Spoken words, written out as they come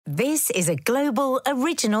This is a Global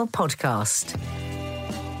Original Podcast.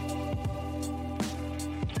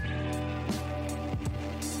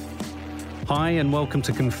 Hi and welcome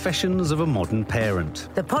to Confessions of a Modern Parent.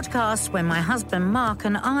 The podcast where my husband Mark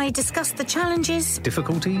and I discuss the challenges,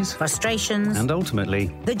 difficulties, frustrations, and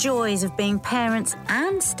ultimately the joys of being parents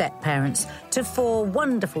and step-parents to four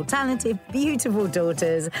wonderful, talented, beautiful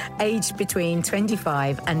daughters aged between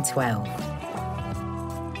 25 and 12.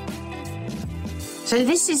 So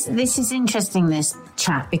this is interesting, this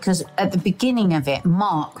chat, because at the beginning of it,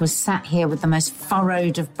 Mark was sat here with the most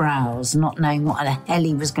furrowed of brows, not knowing what the hell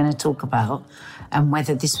he was going to talk about and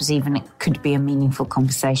whether this was even, it could be a meaningful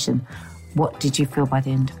conversation. What did you feel by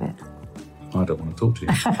the end of it? I don't want to talk to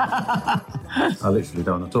you. I literally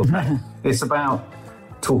don't want to talk about it. It's about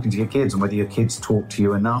talking to your kids and whether your kids talk to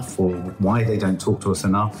you enough or why they don't talk to us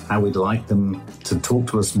enough, how we'd like them to talk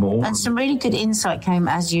to us more. And some really good insight came,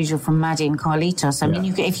 as usual, from Maddie and Carlitos. I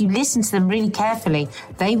mean, if you listen to them really carefully,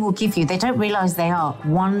 they will give you, they don't realise they are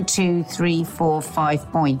 1, 2, 3, 4,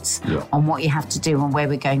 5 points on what you have to do and where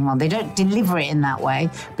we're going wrong. They don't deliver it in that way,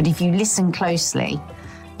 but if you listen closely,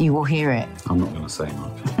 you will hear it. I'm not going to say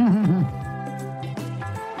much.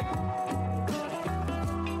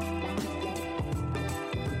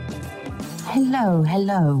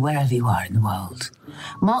 Hello, wherever you are in the world.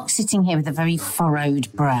 Mark's sitting here with a very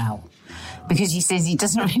furrowed brow because he says he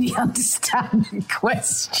doesn't really understand the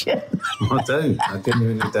question. I don't. I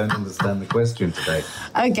genuinely don't understand the question today.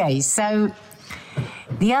 Okay, so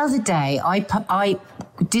the other day I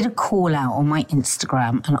did a call out on my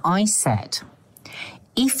Instagram and I said,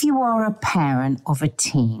 if you are a parent of a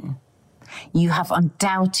teen, you have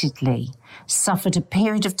undoubtedly suffered a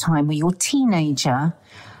period of time where your teenager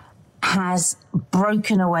has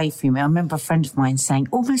broken away from you. I remember a friend of mine saying,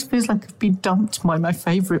 almost feels like I've been dumped by my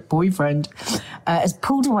favourite boyfriend, has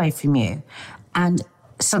pulled away from you and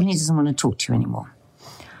suddenly doesn't want to talk to you anymore.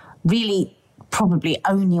 Really probably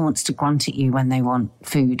only wants to grunt at you when they want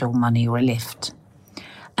food or money or a lift.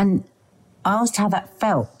 And I asked how that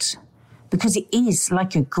felt, because it is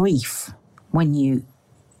like a grief when you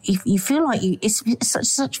feel like it's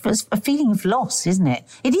such a feeling of loss, isn't it?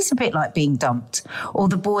 It is a bit like being dumped, or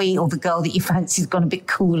the boy or the girl that you fancy's gone a bit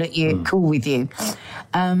cool with you.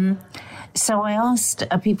 So I asked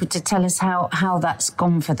people to tell us how that's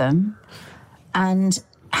gone for them, and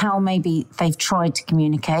how maybe they've tried to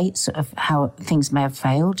communicate, sort of how things may have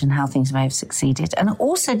failed and how things may have succeeded. And I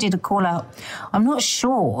also did a call out. I'm not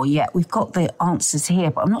sure yet. We've got the answers here,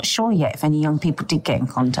 but I'm not sure yet if any young people did get in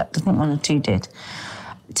contact. I think 1 or 2 did.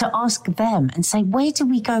 To ask them and say, where do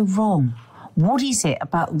we go wrong? What is it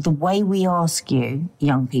about the way we ask you,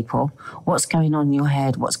 young people, what's going on in your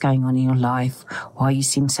head, what's going on in your life, why you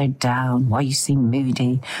seem so down, why you seem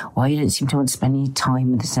moody, why you don't seem to want to spend any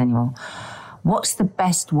time with us anymore? What's the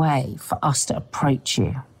best way for us to approach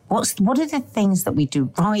you? What are the things that we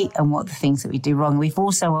do right and what are the things that we do wrong? We've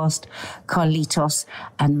also asked Carlitos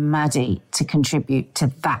and Maddie to contribute to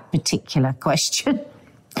that particular question.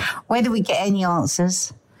 Whether we get any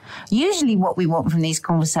answers. Usually what we want from these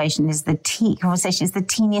conversations is the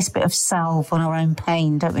teeniest bit of salve on our own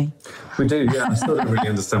pain, don't we? We do, yeah. I still don't really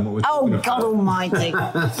understand what we're talking about. Oh, God almighty.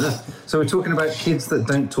 So we're talking about kids that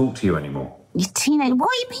don't talk to you anymore. Your teenage. Why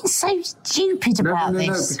are you being so stupid about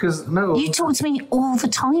this? You talk to me all the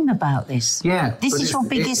time about this. Yeah. This is your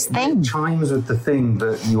biggest thing. It chimes with the thing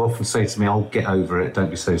that you often say to me, I'll get over it, don't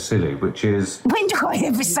be so silly, which is... When do I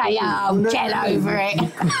ever say, get over it? You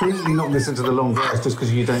completely not listen to the long grass just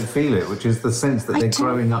because you don't feel it, which is the sense that they're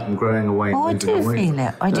growing up and growing away and moving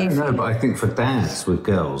away. I do feel it. But I think for dads with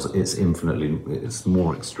girls, it's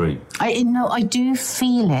more extreme. I do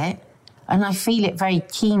feel it, and I feel it very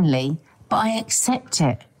keenly, but I accept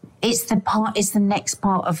it. It's the next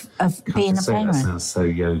part of being a parent. That sounds so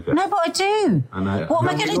yoga. No, but I do. I know. What am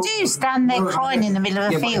I going to do? Stand there crying in the middle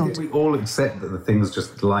of a field? But we all accept that the things,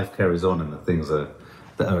 just life carries on and the things that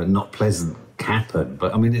are not pleasant happen.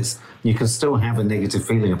 But I mean, you can still have a negative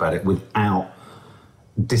feeling about it without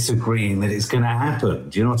disagreeing that it's going to happen.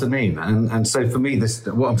 Do you know what I mean? And so for me,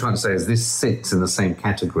 what I'm trying to say is this sits in the same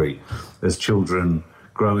category as children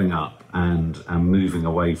growing up and moving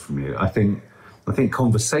away from you. I think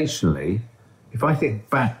conversationally, if I think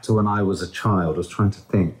back to when I was a child, I was trying to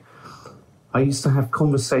think, I used to have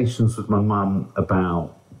conversations with my mum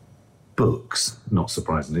about books, not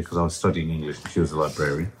surprisingly, because I was studying English and she was a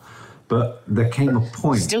librarian. But there came a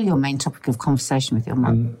point... Still your main topic of conversation with your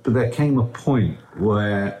mum. But there came a point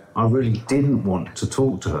where I really didn't want to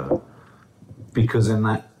talk to her because in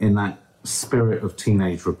that spirit of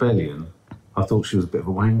teenage rebellion, I thought she was a bit of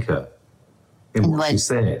a wanker in what she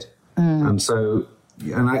said. And so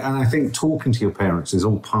and I think talking to your parents is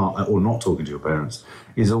all part, or not talking to your parents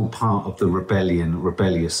is all part of the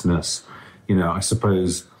rebelliousness. You know, I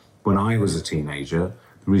suppose when I was a teenager,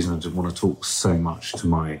 the reason I didn't want to talk so much to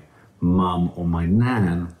my mum or my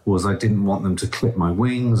nan was I didn't want them to clip my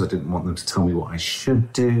wings. I didn't want them to tell me what I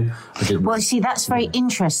should do. See, that's very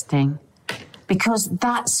interesting, because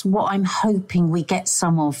that's what I'm hoping we get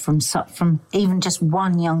some of from even just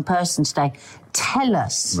one young person today. Tell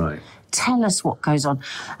us. Right. Tell us what goes on.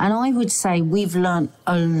 And I would say we've learned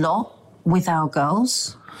a lot with our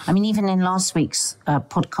girls. I mean, even in last week's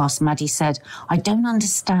podcast, Maddie said, I don't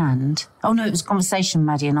understand. Oh, no, it was a conversation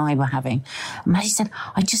Maddie and I were having. Maddie said,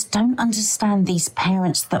 I just don't understand these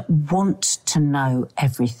parents that want to know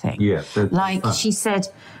everything. Yeah. Like she said,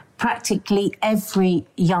 practically every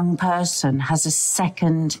young person has a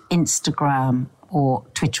second Instagram or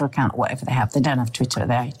Twitter account or whatever they have. They don't have Twitter at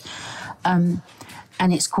their age. And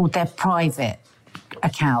it's called their private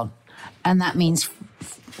account. And that means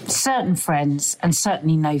certain friends and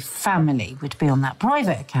certainly no family would be on that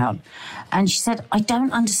private account. And she said, I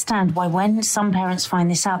don't understand why when some parents find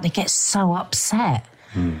this out, they get so upset.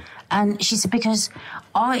 And she said, because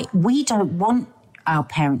we don't want our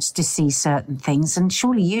parents to see certain things, and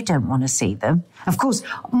surely you don't want to see them. Of course,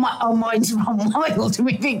 our minds run wild and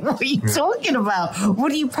we think, what are you talking about?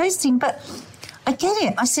 What are you posting? But I get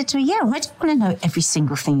it. I said to her, I don't want to know every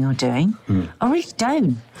single thing you're doing. I really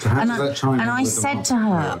don't. So how does that chime in I with the said mom? to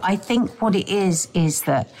her, I think what it is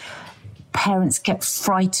that parents get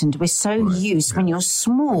frightened. We're so used when you're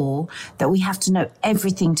small that we have to know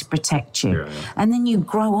everything to protect you. And then you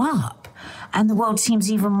grow up and the world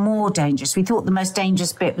seems even more dangerous. We thought the most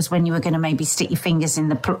dangerous bit was when you were going to maybe stick your fingers in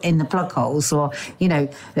the plug holes, or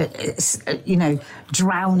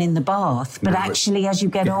drown in the bath. But actually, as you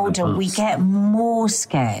get older, we get more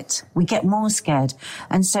scared.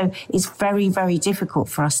 And so it's very, very difficult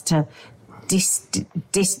for us to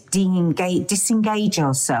disengage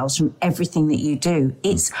ourselves from everything that you do.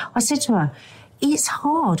 I said to her, it's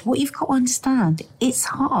hard. What you've got to understand, it's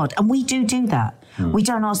hard. And we do that. We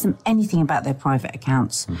don't ask them anything about their private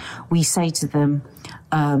accounts. We say to them,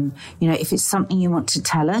 if it's something you want to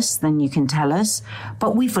tell us, then you can tell us.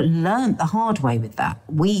 But we've learned the hard way with that.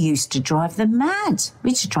 We used to drive them mad.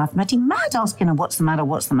 We used to drive Maddie mad, asking her, what's the matter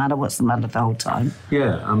the whole time.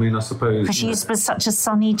 Yeah, I mean, I suppose... Because she used to be such a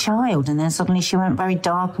sunny child, and then suddenly she went very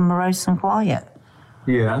dark and morose and quiet.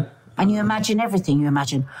 Yeah. And you imagine everything. You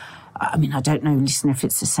imagine... I mean, I don't know, listener, if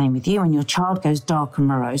it's the same with you. When your child goes dark and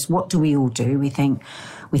morose, what do we all do? We think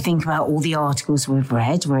about all the articles we've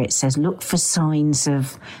read where it says, look for signs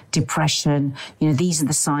of depression. These are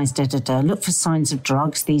the signs, da-da-da. Look for signs of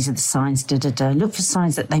drugs. These are the signs, da-da-da. Look for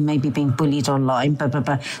signs that they may be being bullied online, blah, blah,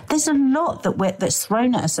 blah. There's a lot that's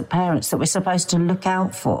thrown at us as parents that we're supposed to look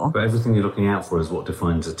out for. But everything you're looking out for is what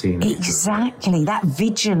defines a teenager. Exactly, that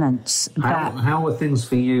vigilance. How are things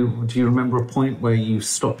for you? Do you remember a point where you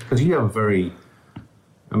stopped? Because you have a very...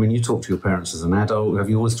 I mean, you talk to your parents as an adult. Have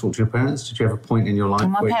you always talked to your parents? Did you have a point in your life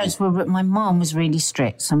my mum was really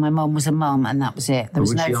strict, so my mum was a mum and that was it. There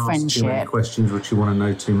was no friendship. Would she ask too many questions? Would she want to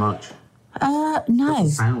know too much? No.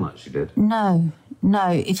 Doesn't sound like she did. No.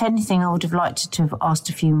 If anything, I would have liked to have asked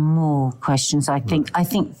a few more questions. I think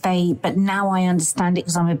but now I understand it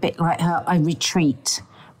because I'm a bit like her. I retreat.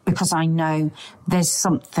 Because I know there's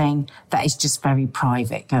something that is just very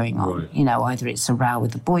private going on. Right. Either it's a row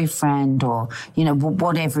with a boyfriend or,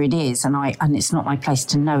 whatever it is. And it's not my place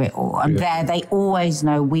to know it all. I'm there. They always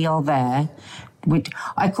know we are there.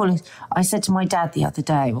 I said to my dad the other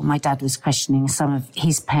day, my dad was questioning some of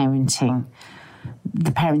his parenting, the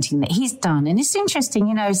parenting that he's done. And it's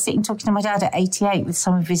interesting, sitting talking to my dad at 88 with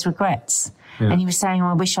some of his regrets. Yeah. And he was saying,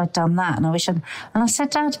 I wish I'd done that. And I said,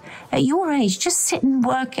 Dad, at your age, just sit and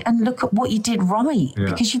work and look at what you did right.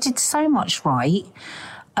 Yeah. Because you did so much right.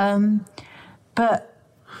 But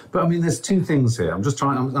I mean, there's two things here.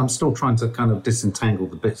 I'm still trying to kind of disentangle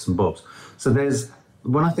the bits and bobs. So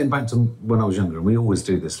when I think back to when I was younger, and we always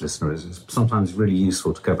do this, listeners, it's sometimes really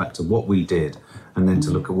useful to go back to what we did and then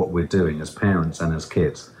to look at what we're doing as parents and as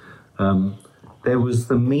kids. There was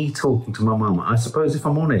the me talking to my mum. I suppose, if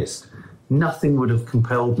I'm honest, nothing would have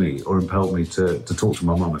compelled me or impelled me to talk to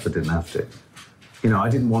my mum if I didn't have to. I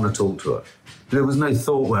didn't want to talk to her. There was no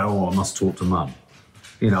thought where, I must talk to mum.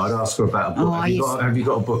 I'd ask her about a book. Have you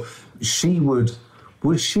got a book?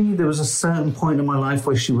 There was a certain point in my life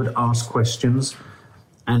where she would ask questions.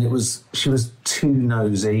 she was too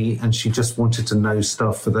nosy, and she just wanted to know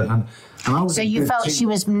stuff for that. And I was So you felt she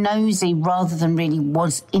was nosy rather than really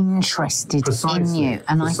was interested in you.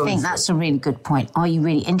 And I think that's a really good point. Are you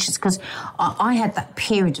really interested? Because I had that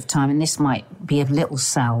period of time, and this might be a little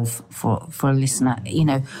salve for a listener, you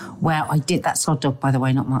know, where I did that sod dog, by the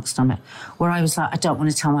way, not Mark's stomach, where I was like, I don't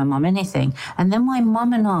want to tell my mum anything. And then my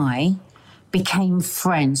mum and I became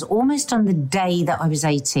friends almost on the day that I was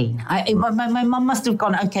 18. My mum must have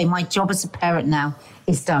gone, okay, my job as a parent now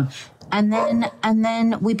is done. And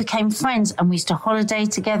then we became friends, and we used to holiday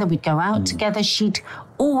together. We'd go out together. She'd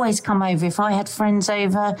always come over. If I had friends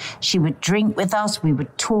over, she would drink with us. We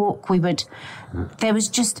would talk. It's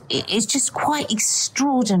just quite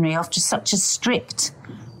extraordinary. After such a strict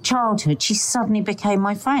childhood, she suddenly became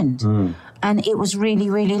my friend. And it was really,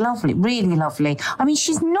 really lovely, really lovely. I mean,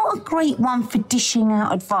 she's not a great one for dishing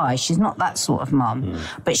out advice. She's not that sort of mum,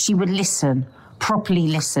 but she would listen. Properly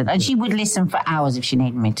listen, and she would listen for hours if she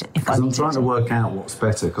needed me to. If I needed I'm trying to work out what's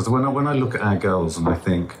better, because when I look at our girls and I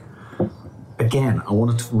think, again, I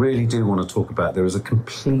really do want to talk about there is a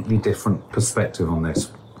completely different perspective on this,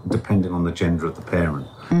 depending on the gender of the parent.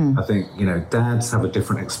 I think, you know, dads have a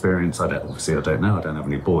different experience. I don't know. I don't have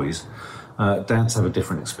any boys. Dads have a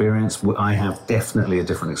different experience. I have definitely a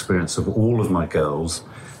different experience of all of my girls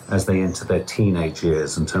as they enter their teenage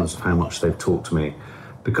years in terms of how much they've talked to me,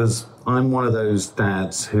 because I'm one of those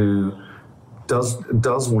dads who does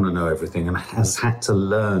want to know everything and has had to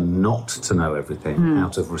learn not to know everything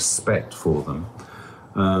out of respect for them.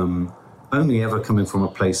 Only ever coming from a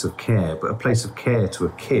place of care, but a place of care to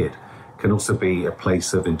a kid can also be a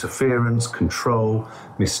place of interference, control,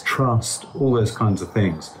 mistrust, all those kinds of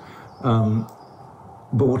things.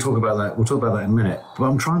 But we'll talk about that. We'll talk about that in a minute. But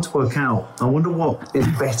I'm trying to work out, I wonder what is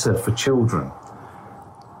better for children.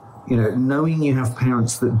 You know, knowing you have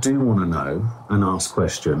parents that do want to know and ask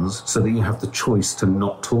questions so that you have the choice to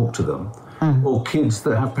not talk to them, or kids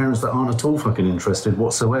that have parents that aren't at all fucking interested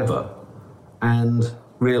whatsoever and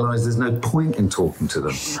realise there's no point in talking to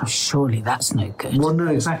them. Surely that's no good. Well, no,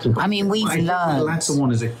 exactly. I mean, we've learned. The latter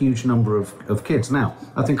one is a huge number of kids. Now,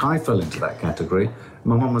 I think I fell into that category.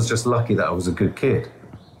 My mum was just lucky that I was a good kid.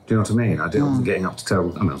 Do you know what I mean? I wasn't getting up to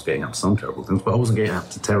terrible... I mean, I was getting up to some terrible things, but I wasn't getting up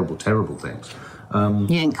to terrible, terrible things. You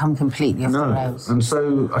didn't come completely off the rails. And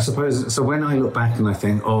so I suppose, so when I look back and I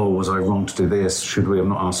think, oh, was I wrong to do this? Should we have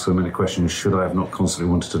not asked so many questions? Should I have not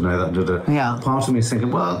constantly wanted to know that? Yeah. Part of me is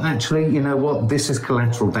thinking, well, actually, you know what? This is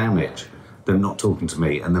collateral damage, them not talking to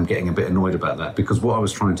me and them getting a bit annoyed about that, because what I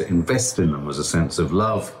was trying to invest in them was a sense of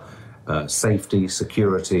love, safety,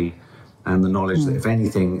 security, and the knowledge that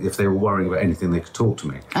if they were worrying about anything, they could talk to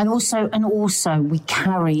me. And also we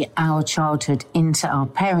carry our childhood into our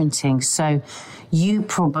parenting. So you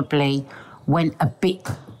probably went a bit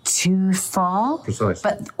too far. Precisely.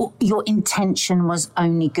 But your intention was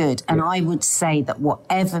only good. And I would say that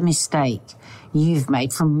whatever mistake you've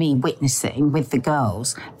made from me witnessing with the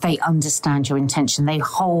girls, they understand your intention. They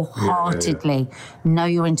wholeheartedly know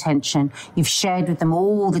your intention. You've shared with them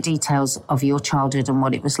all the details of your childhood and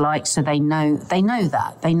what it was like, so they know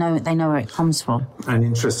that. They know where it comes from. And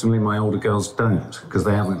interestingly, my older girls don't, because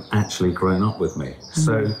they haven't actually grown up with me.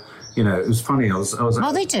 So, you know, it was funny. I was.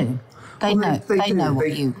 Well, they do. They know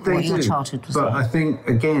what your childhood was like. But I think,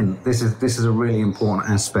 again, this is a really important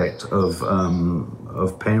aspect of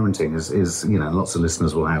parenting. Is you know, lots of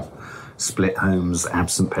listeners will have split homes,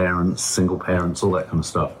 absent parents, single parents, all that kind of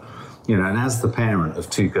stuff. You know, and as the parent of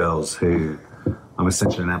two girls who I'm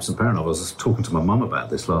essentially an absent parent of, I was talking to my mum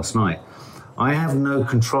about this last night. I have no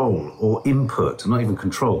control or input, not even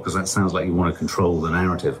control, because that sounds like you want to control the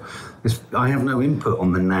narrative. I have no input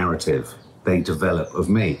on the narrative they develop of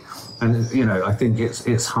me. And, you know, I think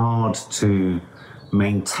it's hard to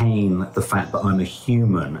maintain the fact that I'm a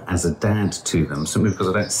human as a dad to them, simply because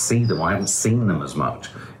I don't see them. I haven't seen them as much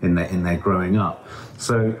in their growing up.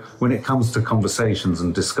 So when it comes to conversations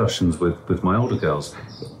and discussions with my older girls,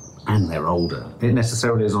 and they're older, it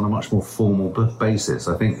necessarily is on a much more formal basis.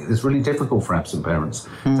 I think it's really difficult for absent parents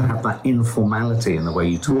to have that informality in the way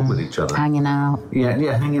you talk with each other. Hanging out. Yeah,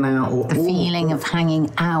 hanging out. The feeling of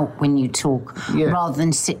hanging out when you talk, rather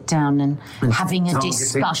than sit down and having a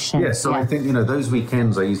discussion. Yeah, so I think, you know, those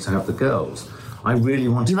weekends I used to have the girls, I really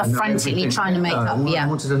wanted to know. You were frantically trying to make up, I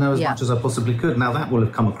wanted to know as much as I possibly could. Now, that will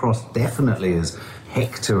have come across definitely as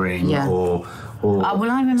hectoring or well,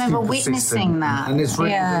 I remember witnessing that. And it's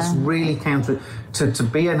really counter to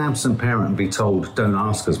be an absent parent and be told don't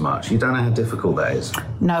ask as much. You don't know how difficult that is.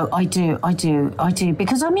 No, I do.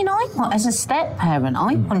 Because, I mean, as a step parent,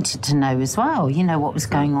 I wanted to know as well, you know, what was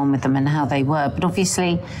going on with them and how they were. But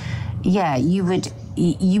obviously, you would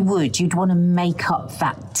you'd want to make up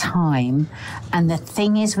that time. And the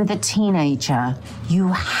thing is, with a teenager, you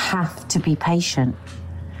have to be patient.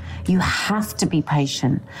 You have to be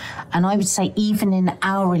patient. And I would say even in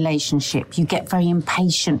our relationship, you get very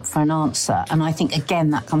impatient for an answer. And I think,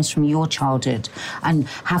 again, that comes from your childhood and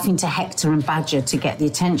having to hector and badger to get the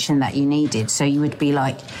attention that you needed. So you would be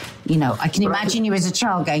like, you know, I can imagine you as a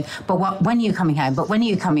child going, but when are you coming home? But when are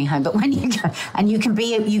you coming home? But when are you going? And you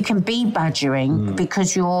can be badgering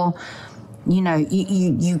because you're, you know,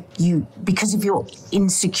 you because of your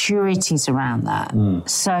insecurities around that.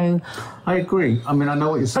 So I agree. I mean, I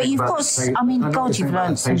know what you're saying. But you've about got, I mean, God, you've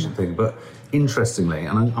learned the patient thing. But interestingly,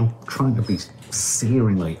 and I'm trying to be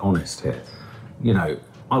searingly honest here, you know,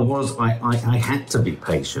 I had to be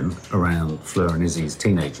patient around Fleur and Izzy's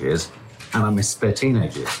teenage years, and I missed their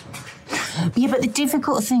teenage years. Yeah, but the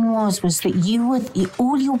difficult thing was that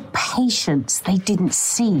all your patience they didn't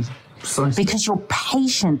see. Precisely. Because your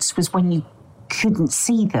patience was when you couldn't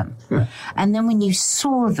see them. Yeah. And then when you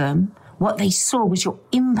saw them, what they saw was your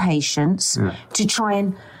impatience to try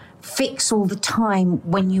and fix all the time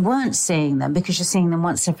when you weren't seeing them because you're seeing them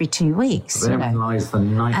once every 2 weeks. Therein lies the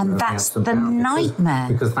nightmare. And that's the nightmare.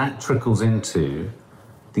 Because that trickles into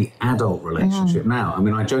the adult relationship now. I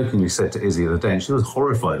mean, I jokingly said to Izzy the other day, and she was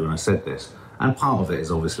horrified when I said this, and part of it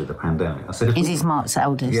is obviously the pandemic. I said, Izzy's Mark's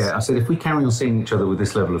eldest. Yeah, I said, if we carry on seeing each other with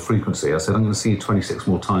this level of frequency, I said, I'm going to see you 26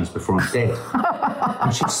 more times before I'm dead.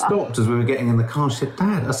 And she stopped as we were getting in the car. She said,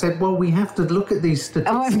 Dad, I said, well, we have to look at these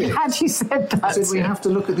statistics. Oh, I'm glad you said that. I said, we have to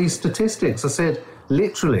look at these statistics. I said,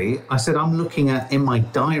 literally, I'm looking at, in my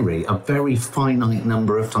diary, a very finite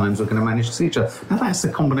number of times we're going to manage to see each other. Now, that's the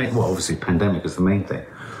combination, well, obviously, pandemic is the main thing.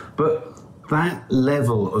 But that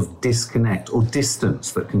level of disconnect or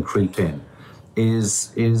distance that can creep in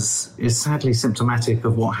is sadly symptomatic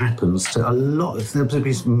of what happens to a lot of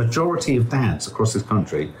the majority of dads across this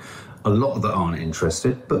country. A lot that aren't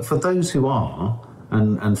interested, but for those who are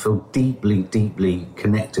and feel deeply, deeply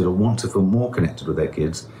connected or want to feel more connected with their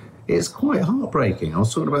kids, it's quite heartbreaking. I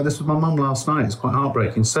was talking about this with my mum last night. It's quite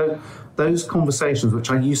heartbreaking. So those conversations, which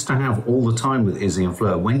I used to have all the time with Izzy and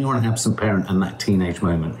Fleur, when you're an absent parent and that teenage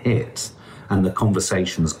moment hits and the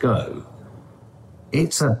conversations go,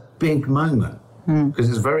 it's a big moment. Because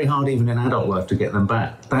it's very hard even in adult life to get them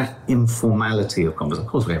back. That informality of conversation.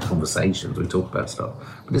 Of course we have conversations, we talk about stuff,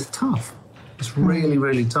 but it's tough. It's really,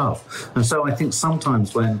 really tough. And so I think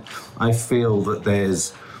sometimes when I feel that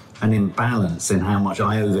there's an imbalance in how much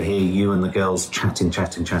I overhear you and the girls chatting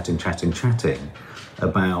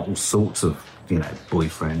about all sorts of, you know,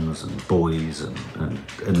 boyfriends and boys and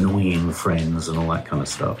annoying friends and all that kind of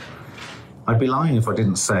stuff, I'd be lying if I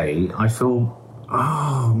didn't say I feel,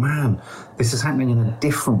 oh man, this is happening in a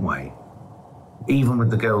different way, even with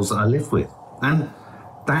the girls that I live with. And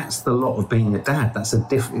that's the lot of being a dad. That's a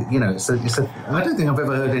different, you know, I don't think I've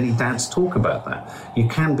ever heard any dads talk about that. You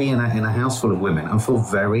can be in a house full of women and feel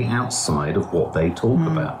very outside of what they talk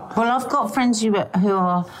about. Well, I've got friends who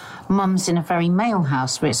are mums in a very male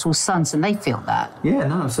house where it's all sons and they feel that. Yeah,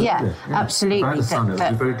 no, absolutely. Yeah, absolutely. If I had a son, it would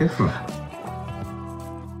be very different.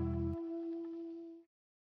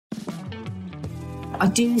 I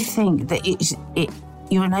do think that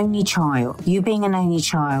you're an only child. You being an only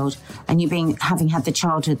child and having had the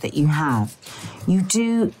childhood that you have, you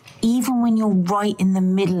do, even when you're right in the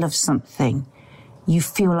middle of something, you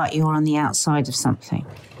feel like you're on the outside of something.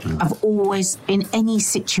 I've always, in any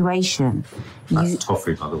situation... That's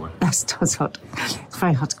toffee, by the way. That's hot. It's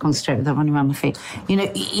very hard to concentrate with that running around my feet. You know,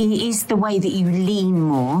 it is the way that you lean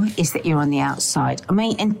more, is that you're on the outside. I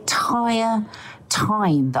mean, entire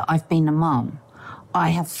time that I've been a mum,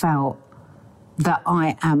 I have felt that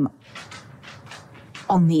I am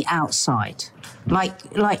on the outside.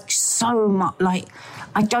 Like so much, like,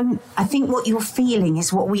 I think what you're feeling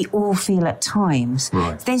is what we all feel at times.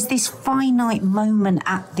 Right. There's this finite moment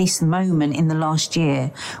at this moment in the last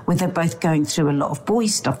year where they're both going through a lot of boy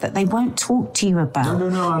stuff that they won't talk to you about.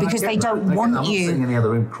 No, because they don't want you. I'm not sitting in the other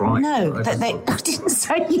room crying. No, I didn't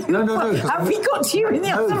say you. No. Have we got you in the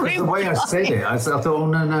other room? The way I said it, I thought, oh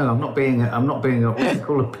no, I'm not being a what do you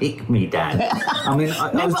call a pick-me dad. I mean,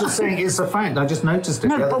 I was just saying it's a fact. I just noticed it.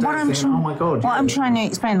 No, the other but what day, I'm thinking, oh my God. What I'm trying to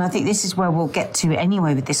explain, I think this is where we'll get to anyway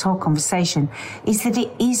with this whole conversation, is that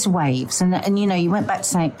it is waves. And you know, you went back to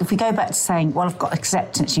saying, if we go back to saying, well, I've got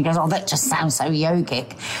acceptance, she goes, oh, that just sounds so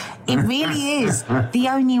yogic. It really is the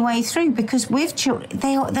only way through, because with children,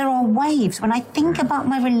 there are waves. When I think about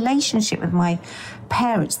my relationship with my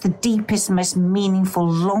parents, the deepest, most meaningful,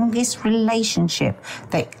 longest relationship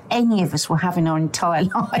that any of us will have in our entire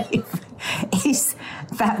life is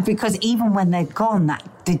that, because even when they're gone,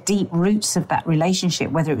 the deep roots of that relationship,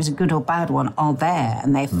 whether it was a good or bad one, are there,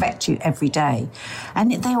 and they affect you every day. And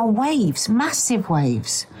they are waves, massive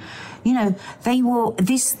waves. You know,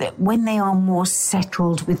 when they are more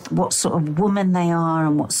settled with what sort of woman they are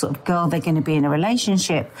and what sort of girl they're going to be in a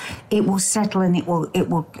relationship, it will settle, and it will,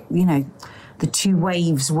 you know, the two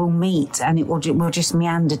waves will meet, and it will just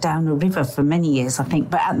meander down a river for many years, I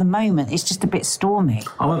think. But at the moment, it's just a bit stormy.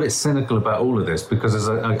 I'm a bit cynical about all of this, because as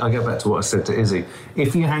I go back to what I said to Izzy,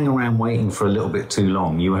 if you hang around waiting for a little bit too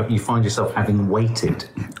long, you find yourself having waited.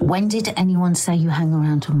 When did anyone say you hang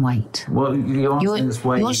around and wait? Well, you're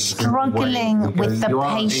struggling with the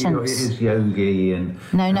patience. It is yogi and...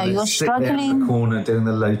 No, you're struggling... There in the corner doing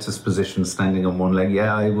the lotus position, standing on one leg.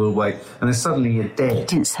 Yeah, I will wait. And then suddenly you're dead. I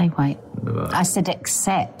didn't say wait. I said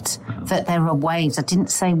accept that there are waves. I didn't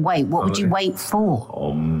say wait. What would you wait for?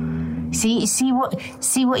 See what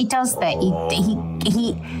he does there.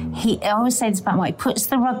 He I always say this about Mike. He puts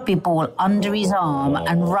the rugby ball under his arm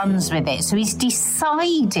and runs with it. So he's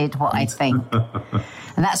decided what I think,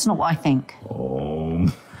 and that's not what I think.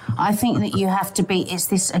 I think that you have to be. It's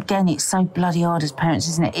this again. It's so bloody hard as parents,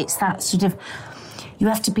 isn't it? It's that sort of. You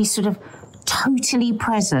have to be sort of totally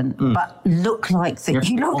present, but look like that.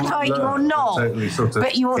 You look like you're not, totally sort of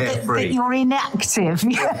but you're inactive.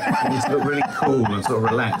 You just look really cool and sort of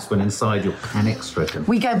relaxed when inside you're panic-stricken.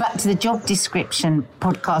 We go back to the job description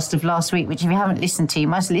podcast of last week, which if you haven't listened to, you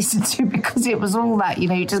must listen to, because it was all that. You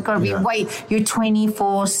know, you just got to be you're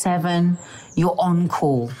 24/7. You're on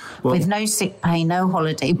call with no sick pay, no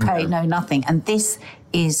holiday pay, no nothing, and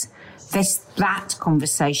that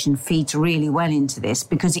conversation feeds really well into this,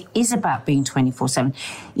 because it is about being 24/7.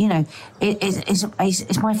 You know,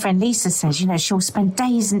 it's my friend Lisa says, you know, she'll spend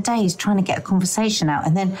days and days trying to get a conversation out,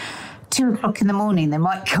 and then 2 o'clock in the morning they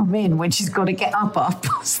might come in when she's got to get up at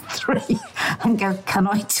 3:30 and go, can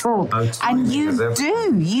I talk? And you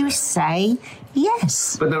do. You say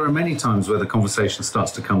yes. But there are many times where the conversation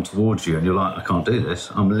starts to come towards you and you're like, I can't do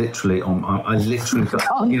this. I literally I'm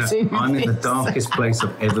in the darkest place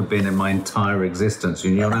I've ever been in my entire existence,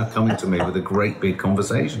 and you're now coming to me with a great big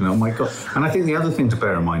conversation. Oh my God. And I think the other thing to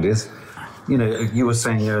bear in mind is, you know, you were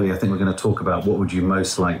saying earlier, I think we're going to talk about what would you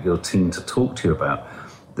most like your teen to talk to you about.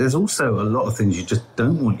 There's also a lot of things you just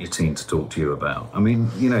don't want your teen to talk to you about. I mean,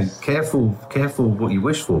 you know, careful what you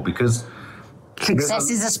wish for, because success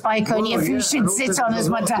is a spike on your feet should sit on, as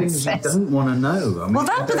my dad says. You don't want to know. I mean, but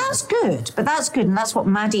that's good. But that's good, and that's what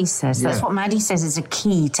Maddie says. That's what Maddie says is a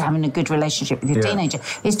key to having a good relationship with your teenager,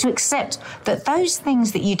 is to accept that those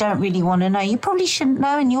things that you don't really want to know, you probably shouldn't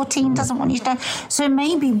know, and your teen doesn't want you to know. So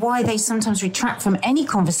maybe why they sometimes retract from any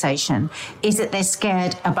conversation is that they're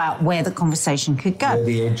scared about where the conversation could go. Where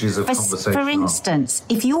the edges of conversation For instance,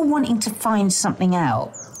 if you're wanting to find something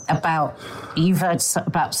out about, you've heard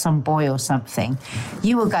about some boy or something,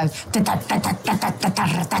 you will go,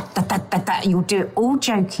 you'll do it all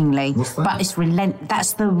jokingly, but it's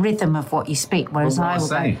that's the rhythm of what you speak, whereas I will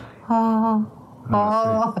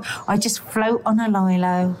go, I just float on a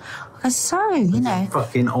lilo. So, you know.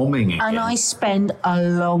 Fucking omming it. And I spend a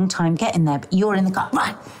long time getting there. But you're in the car.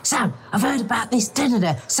 Right, so I've heard about this.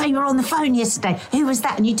 So you were on the phone yesterday. Who was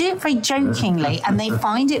that? And you do it very jokingly, and they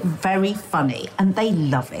find it very funny, and they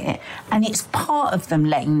love it. And it's part of them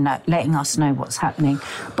letting us know what's happening.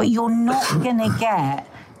 But you're not going to get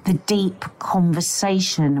the deep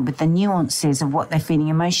conversation with the nuances of what they're feeling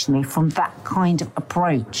emotionally from that kind of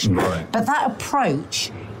approach. Right. But that approach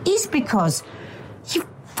is because you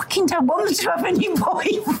fucking don't want them to have any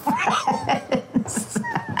boyfriends.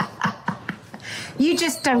 You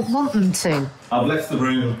just don't want them to. I've left the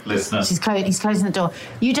room, listener. He's closing the door.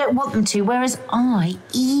 You don't want them to, whereas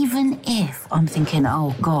even if I'm thinking,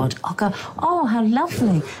 oh, God, I'll go, oh, how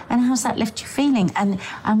lovely, and how's that left you feeling? And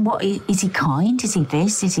what, is he kind? Is he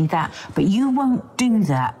this? Is he that? But you won't do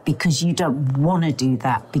that because you don't want to do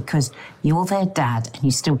that, because you're their dad and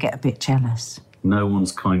you still get a bit jealous. No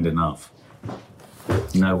one's kind enough.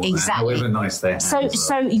 No one, exactly. However nice they are.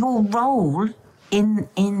 So your role in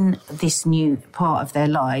this new part of their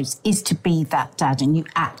lives is to be that dad, and you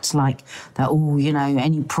act like that. Oh, you know,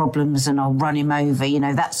 any problems and I'll run him over. You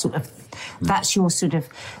know, that sort of. That's your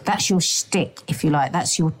shtick, if you like.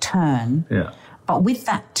 That's your turn. Yeah. But with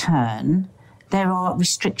that turn, there are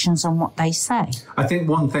restrictions on what they say. I think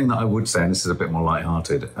one thing that I would say, and this is a bit more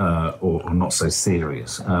lighthearted or not so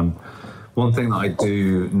serious. one thing that I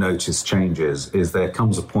do notice changes is there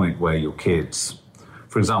comes a point where your kids,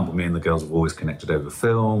 for example, me and the girls have always connected over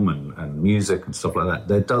film and music and stuff like that.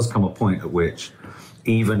 There does come a point at which,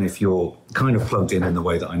 even if you're kind of plugged in the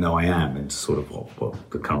way that I know I am into sort of what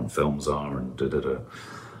the current films are and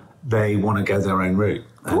they want to go their own route.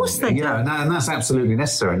 Of course they do. Yeah, and that's absolutely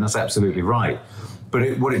necessary and that's absolutely right.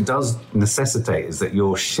 But what it does necessitate is that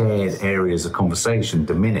your shared areas of conversation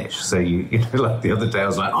diminish. So you know, like the other day I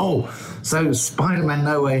was like, oh, so Spider-Man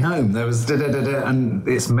No Way Home, there was and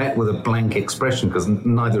it's met with a blank expression because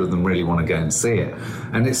neither of them really want to go and see it.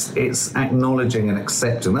 And it's acknowledging and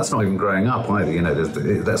accepting. That's not even growing up either, you know,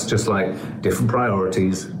 that's just like different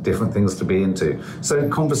priorities, different things to be into. So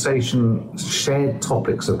conversation, shared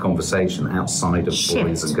topics of conversation outside of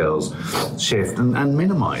boys and girls shift and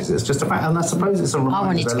minimise. It's just about, and I suppose it's a I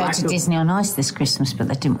wanted to go to Disney on Ice this Christmas, but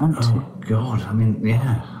they didn't want to. Oh, God. I mean,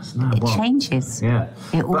 yeah. It changes. Yeah.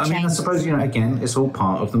 It all but I mean, I changes. suppose, you know, again, it's all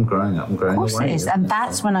part of them growing up and growing away. Of course it is. And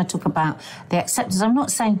that's when I talk about the acceptance. I'm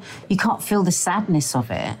not saying you can't feel the sadness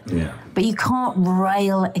of it. Yeah. But you can't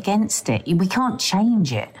rail against it. We can't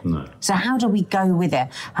change it. No. So how do we go with it?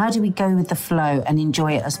 How do we go with the flow and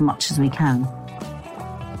enjoy it as much as we can?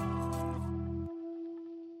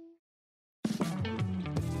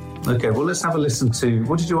 Okay, well, let's have a listen to...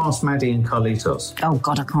 What did you ask Maddie and Carlitos? Oh,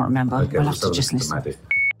 God, I can't remember. Okay, we'll have let's to just listen. to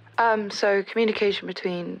Maddie. So communication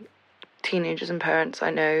between teenagers and parents,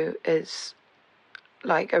 I know, is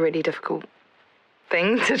like a really difficult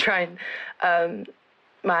thing to try and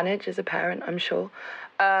manage as a parent, I'm sure.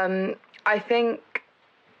 I think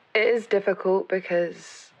it is difficult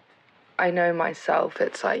because I know myself,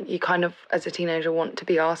 it's like you kind of, as a teenager, want to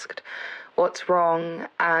be asked what's wrong,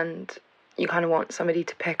 and you kind of want somebody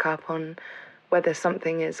to pick up on whether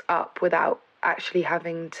something is up without actually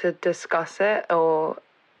having to discuss it or,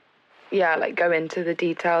 yeah, like go into the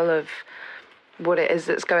detail of what it is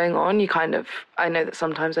that's going on. I know that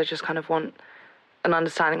sometimes I just kind of want an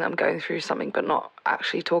understanding that I'm going through something but not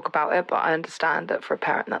actually talk about it. But I understand that for a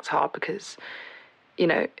parent that's hard because, you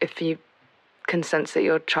know, if you can sense that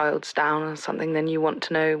your child's down or something, then you want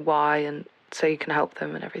to know why and so you can help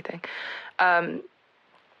them and everything.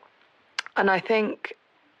 And I think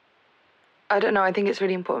it's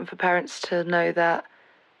really important for parents to know that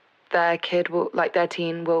their kid will, like their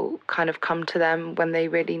teen will kind of come to them when they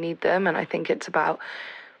really need them. And I think it's about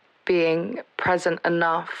being present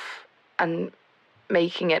enough and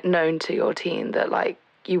making it known to your teen that like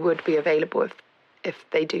you would be available if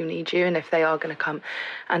they do need you, and if they are going to come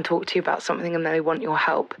and talk to you about something and they want your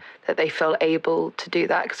help, that they feel able to do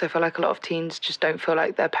that. Because I feel like a lot of teens just don't feel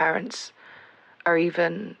like their parents are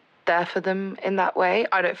even there for them in that way.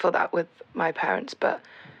 I don't feel that with my parents, but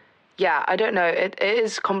yeah, I don't know. It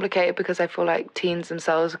is complicated because I feel like teens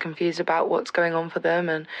themselves are confused about what's going on for them,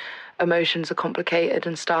 and emotions are complicated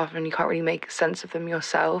and stuff, and you can't really make sense of them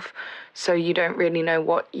yourself. So you don't really know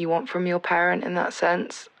what you want from your parent in that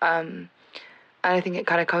sense. And I think it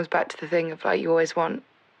kind of comes back to the thing of like you always want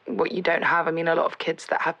what you don't have. I mean, a lot of kids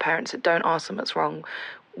that have parents that don't ask them what's wrong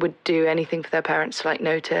would do anything for their parents to like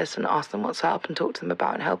notice and ask them what's up and talk to them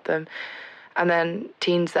about and help them. And then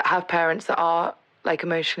teens that have parents that are like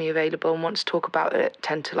emotionally available and want to talk about it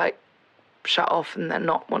tend to like shut off and then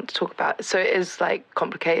not want to talk about it. So it is like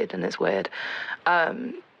complicated and it's weird.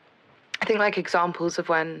 I think like examples of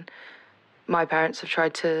when my parents have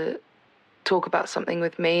tried to talk about something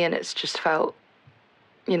with me and it's just felt,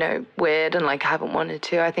 you know, weird and like I haven't wanted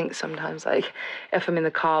to. I think sometimes like if I'm in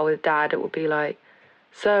the car with Dad, it will be like,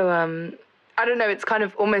 so, I don't know, it's kind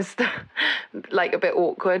of almost like a bit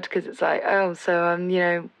awkward because it's like, oh, so, you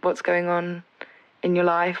know, what's going on in your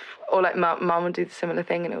life? Or like mum would do the similar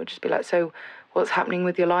thing and it would just be like, so what's happening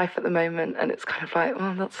with your life at the moment? And it's kind of like,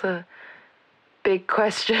 well, that's a big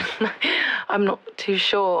question. I'm not too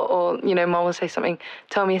sure. Or, you know, mum will say something,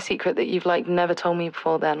 tell me a secret that you've like never told me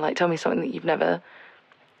before then. Like, tell me something that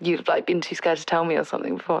you've like been too scared to tell me or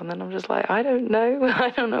something before, and then I'm just like, I don't know. I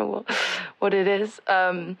don't know what it is.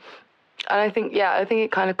 And I think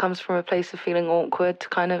it kind of comes from a place of feeling awkward to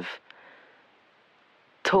kind of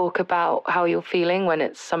talk about how you're feeling when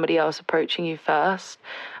it's somebody else approaching you first.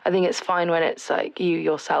 I think it's fine when it's like you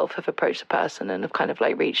yourself have approached the person and have kind of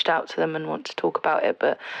like reached out to them and want to talk about it.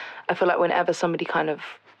 But I feel like whenever somebody kind of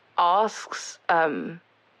asks in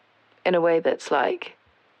a way that's like,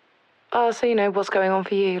 oh, so, you know, what's going on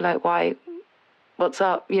for you? Like, why, what's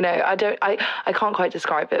up? You know, I can't quite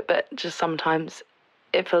describe it, but just sometimes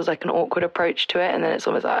it feels like an awkward approach to it. And then it's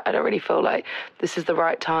almost like, I don't really feel like this is the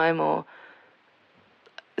right time or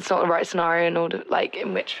it's not the right scenario in order, like,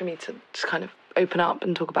 in which for me to just kind of open up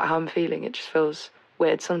and talk about how I'm feeling. It just feels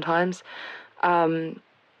weird sometimes.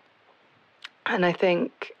 And I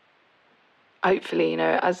think, hopefully,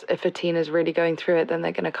 as if a teen is really going through it, then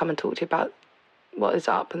they're going to come and talk to you about what is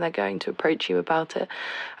up and they're going to approach you about it.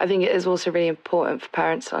 I think it is also really important for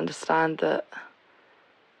parents to understand that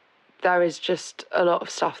there is just a lot of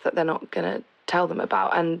stuff that they're not going to tell them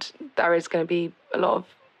about, and there is going to be a lot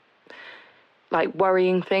of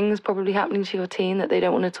worrying things probably happening to your teen that they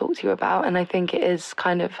don't want to talk to you about. And I think it is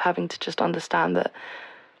kind of having to just understand that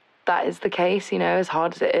that is the case, as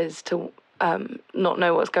hard as it is to not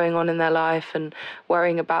know what's going on in their life and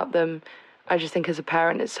worrying about them. I just think as a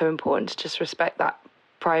parent, it's so important to just respect that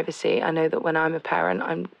privacy. I know that when I'm a parent,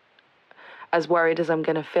 I'm as worried as I'm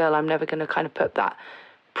going to feel. I'm never going to kind of put that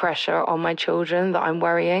pressure on my children that I'm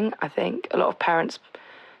worrying. I think a lot of parents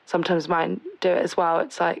sometimes might do it as well.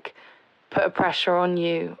 It's put a pressure on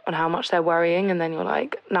you on how much they're worrying, and then you're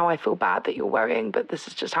like, now I feel bad that you're worrying, but this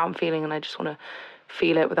is just how I'm feeling, and I just want to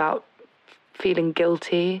feel it without feeling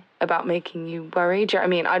guilty about making you worry. Do you know what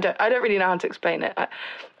I mean? I don't really know how to explain it.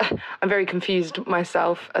 I'm very confused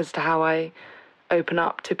myself as to how I open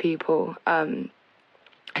up to people. I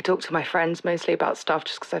talk to my friends mostly about stuff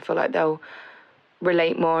just because I feel like they'll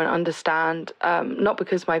relate more and understand. Not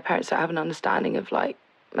because my parents don't have an understanding of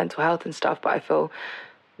mental health and stuff, but I feel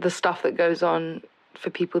the stuff that goes on for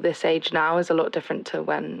people this age now is a lot different to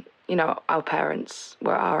when, our parents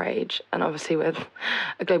were our age. And obviously with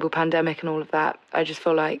a global pandemic and all of that, I just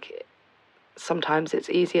feel like sometimes it's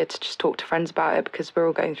easier to just talk to friends about it because we're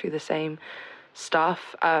all going through the same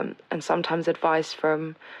stuff. And sometimes advice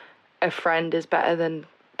from a friend is better than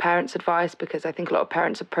parents' advice, because I think a lot of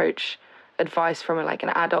parents approach advice from an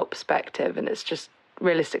adult perspective, and it's just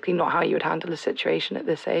realistically not how you would handle a situation at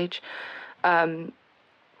this age.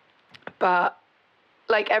 But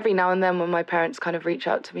every now and then when my parents kind of reach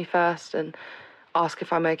out to me first and ask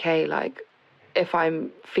if I'm okay, if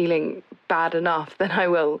I'm feeling bad enough, then I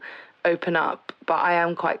will open up. But I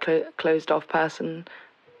am quite closed off person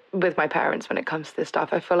with my parents when it comes to this stuff.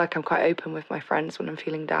 I feel like I'm quite open with my friends when I'm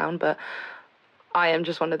feeling down, but I am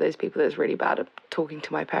just one of those people that's really bad at talking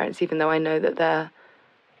to my parents, even though I know that they're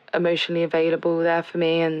emotionally available there for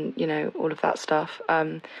me and, all of that stuff.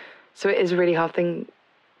 So it is a really hard thing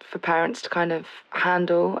for parents to kind of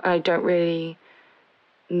handle. And I don't really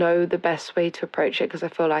know the best way to approach it, because I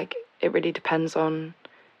feel like it really depends on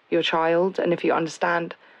your child. And if you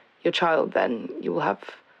understand your child, then you will have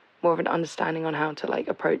more of an understanding on how to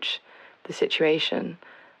approach the situation.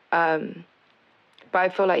 But I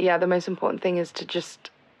feel like, the most important thing is to just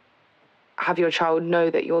have your child know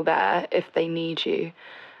that you're there if they need you,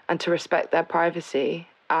 and to respect their privacy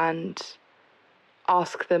and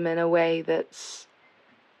ask them in a way that's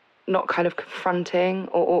not kind of confronting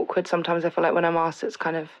or awkward. Sometimes I feel like when I'm asked, it's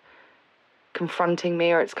kind of confronting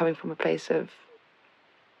me, or it's coming from a place of,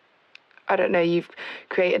 I don't know, you've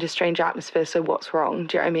created a strange atmosphere, so what's wrong?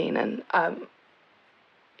 Do you know what I mean? And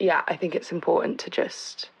I think it's important to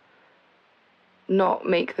just not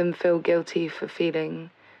make them feel guilty for feeling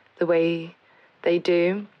the way they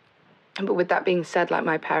do. But with that being said,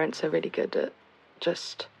 my parents are really good at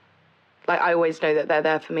just, I always know that they're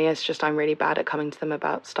there for me. It's just I'm really bad at coming to them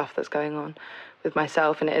about stuff that's going on with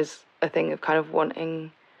myself, and it is a thing of kind of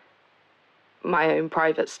wanting my own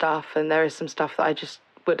private stuff, and there is some stuff that I just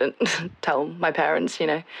wouldn't tell my parents,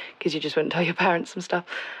 because you just wouldn't tell your parents some stuff.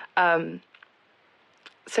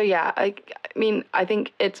 So I mean, I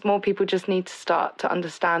think it's more people just need to start to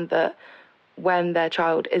understand that when their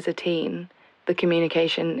child is a teen, the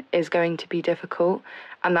communication is going to be difficult,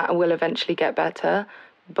 and that will eventually get better.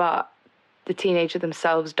 But the teenager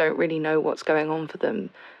themselves don't really know what's going on for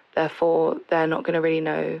them. Therefore, they're not going to really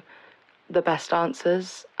know the best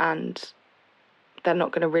answers, and they're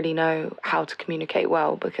not going to really know how to communicate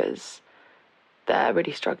well because they're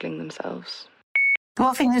really struggling themselves. Well,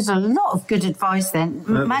 I think there's a lot of good advice then.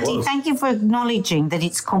 Maddie, thank you for acknowledging that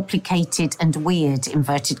it's complicated and weird,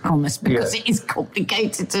 inverted commas, because it is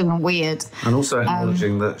complicated and weird. And also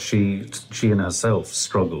acknowledging that she in herself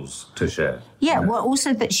struggles to share. Yeah, well,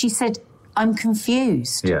 also that she said, I'm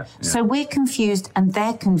confused. Yeah. So we're confused and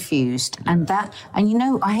they're confused. And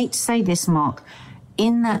I hate to say this, Mark,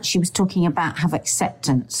 in that she was talking about have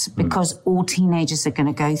acceptance, because all teenagers are going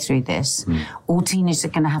to go through this. All teenagers are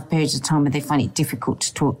going to have periods of time where they find it difficult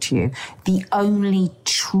to talk to you. The only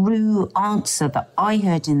true answer that I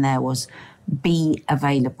heard in there was be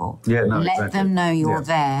available. Let them know you're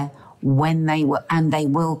there when they will, and they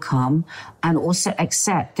will come, and also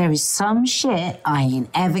accept there is some shit I ain't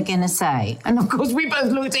ever going to say. And of course we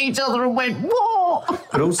both looked at each other and went, what?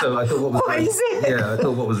 But also I thought I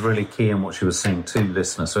thought what was really key in what she was saying to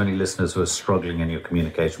listeners, so any listeners who are struggling in your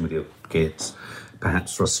communication with your kids,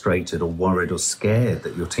 perhaps frustrated or worried or scared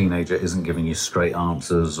that your teenager isn't giving you straight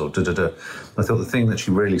answers or da-da-da. I thought the thing that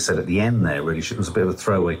she really said at the end there, really, it was a bit of a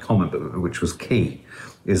throwaway comment, but which was key,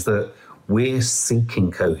 is that we're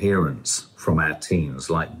seeking coherence from our teens.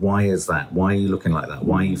 Like, why is that? Why are you looking like that?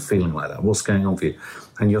 Why are you feeling like that? What's going on for you?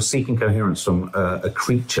 And you're seeking coherence from a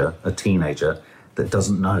creature, a teenager, that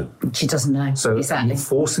doesn't know. She doesn't know. So exactly.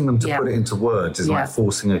 Forcing them to put it into words is like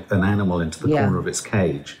forcing an animal into the corner of its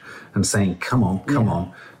cage and saying, come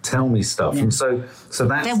on, tell me stuff. And so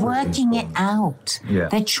that's... They're working it out. Yeah.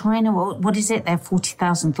 They're trying to, what is it? They're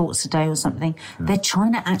 40,000 thoughts a day or something. They're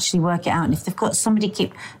trying to actually work it out. And if they've got somebody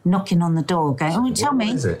keep knocking on the door going, tell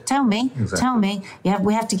me. Yeah,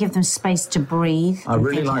 we have to give them space to breathe. I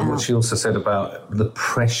really like what she also said about the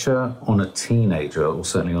pressure on a teenager, or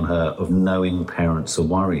certainly on her, of knowing parents are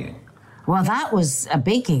worrying. Well, that was a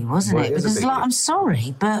biggie, wasn't it? Because, like, I'm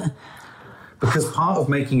sorry, but... Because part of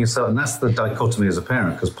making yourself, and that's the dichotomy as a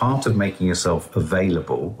parent, because part of making yourself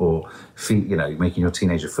available or, making your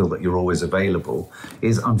teenager feel that you're always available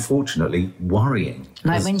is unfortunately worrying.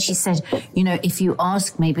 Like when she said, if you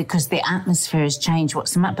ask me because the atmosphere has changed,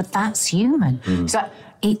 what's the matter? But that's human. So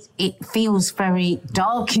it feels very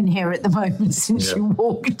dark in here at the moment since you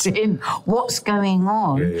walked in. What's going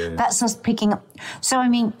on? That's us picking up. So, I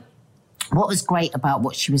mean, what was great about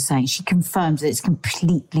what she was saying, she confirms that it's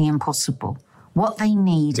completely impossible. What they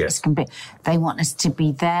need is they want us to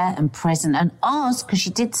be there and present and ask, because she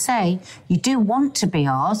did say you do want to be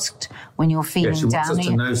asked when you're feeling down. She wants us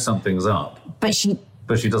to know something's up. But she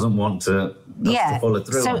doesn't want to follow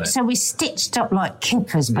through on it. So we're stitched up like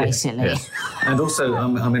kippers, basically. Yeah. And also,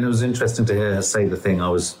 it was interesting to hear her say the thing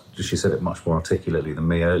she said it much more articulately than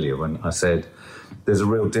me earlier when I said, there's a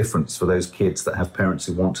real difference for those kids that have parents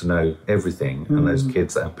who want to know everything and those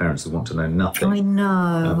kids that have parents who want to know nothing. I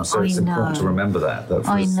know. So it's important to remember that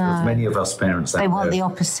for many of us parents they want the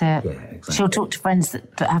opposite. Yeah, exactly. She'll talk to friends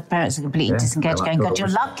that have parents that are completely disengaged, going, God, you're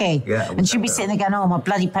lucky. Yeah, and she'll be sitting there going, my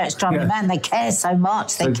bloody parents drive me mad. They care so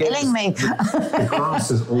much. They're killing me. The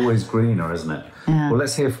grass is always greener, isn't it? Yeah. Well,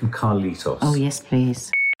 let's hear from Carlitos. Oh, yes,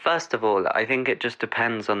 please. First of all, I think it just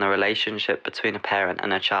depends on the relationship between a parent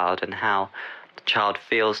and a child and how the child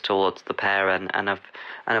feels towards the parent and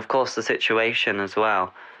of course the situation as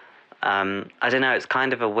well. I don't know, it's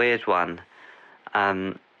kind of a weird one.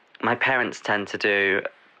 My parents tend to do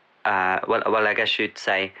well, I guess you'd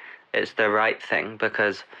say it's the right thing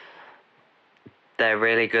because they're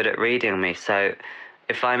really good at reading me. So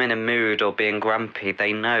if I'm in a mood or being grumpy,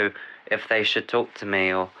 they know if they should talk to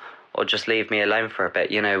me or just leave me alone for a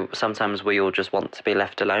bit. Sometimes we all just want to be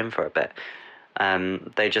left alone for a bit.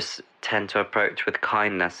 They just tend to approach with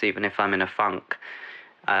kindness, even if I'm in a funk,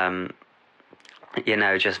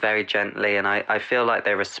 just very gently. And I feel like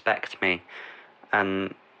they respect me.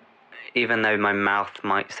 And even though my mouth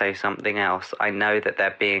might say something else, I know that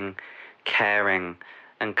they're being caring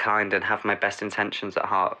and kind and have my best intentions at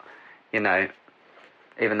heart, even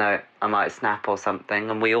though I might snap or something,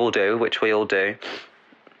 and we all do, which we all do,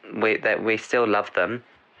 we still love them,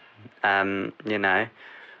 And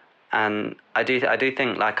I do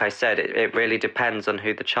think, like I said, it really depends on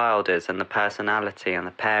who the child is and the personality and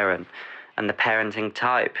the parent and the parenting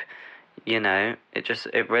type.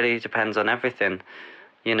 It really depends on everything.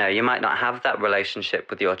 You might not have that relationship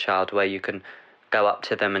with your child where you can go up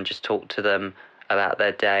to them and just talk to them about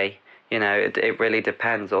their day. It really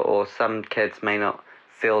depends. Or some kids may not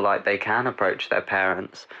feel like they can approach their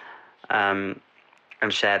parents and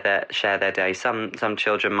share their day. Some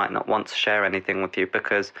children might not want to share anything with you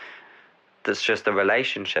because that's just the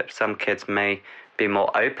relationship. Some kids may be more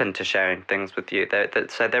open to sharing things with you.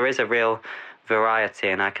 So there is a real variety,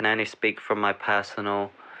 and I can only speak from my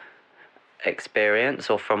personal experience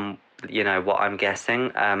or from what I'm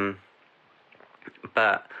guessing.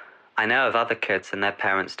 But I know of other kids and their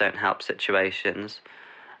parents don't help situations.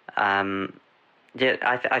 I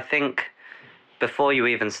think before you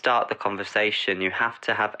even start the conversation, you have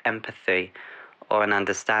to have empathy or an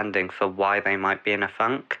understanding for why they might be in a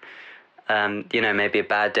funk. Maybe a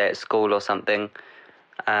bad day at school or something.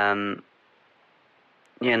 We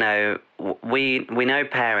know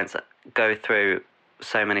parents go through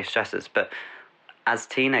so many stresses, but as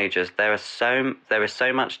teenagers, there is so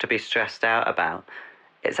much to be stressed out about.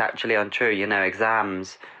 It's actually untrue.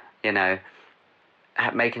 Exams,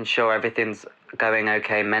 making sure everything's going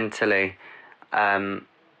okay mentally.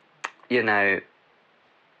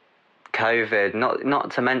 COVID,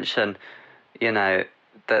 not to mention,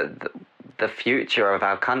 the future of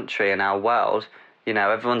our country and our world.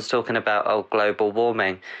 Everyone's talking about global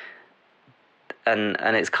warming,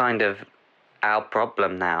 and it's kind of our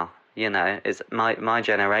problem now. You know, it's my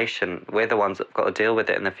generation. We're the ones that've got to deal with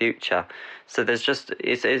it in the future. So there's just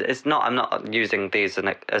it's not. I'm not using these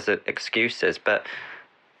as excuses, but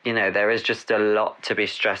you know, there is just a lot to be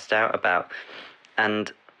stressed out about,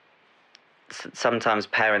 and sometimes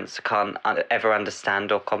parents can't ever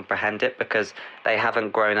understand or comprehend it because they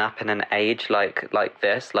haven't grown up in an age like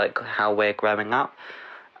this, like how we're growing up.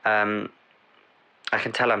 I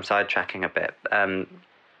can tell I'm sidetracking a bit.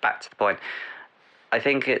 Back to the point. I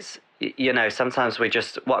think it's, you know, sometimes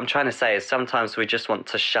what I'm trying to say is sometimes we just want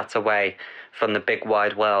to shut away from the big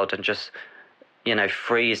wide world and just, you know,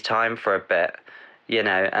 freeze time for a bit, you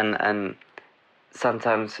know, and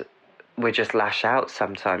sometimes we just lash out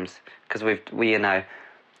sometimes because we, you know,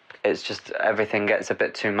 it's just everything gets a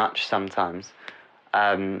bit too much sometimes.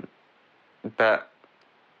 But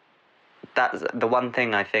that's the one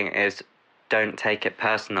thing I think is don't take it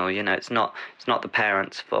personal. You know, it's not the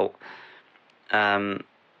parents' fault.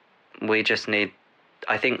 We just need,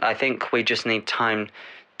 I think we just need time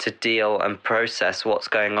to deal and process what's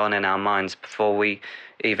going on in our minds before we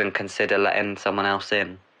even consider letting someone else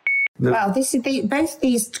in. Well, both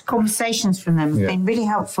these conversations from them have been really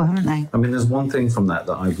helpful, haven't they? I mean, there's one thing from that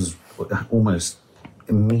I was almost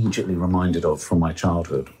immediately reminded of from my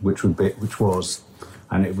childhood, which was,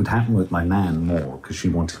 and it would happen with my nan more because she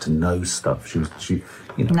wanted to know stuff. She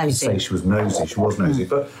you know, nosy. Say she was nosy. She was nosy,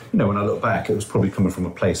 but you know, when I look back, it was probably coming from a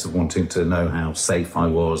place of wanting to know how safe I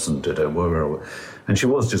was and and she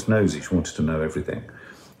was just nosy. She wanted to know everything.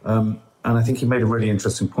 And I think you made a really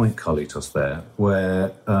interesting point, Carlitos, there,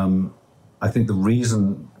 where I think the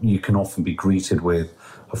reason you can often be greeted with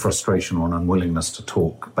a frustration or an unwillingness to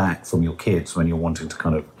talk back from your kids when you're wanting to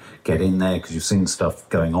kind of get in there because you've seen stuff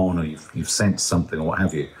going on or you've sensed something or what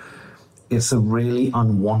have you, it's a really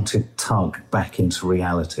unwanted tug back into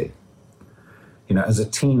reality. You know, as a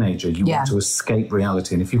teenager, you want to escape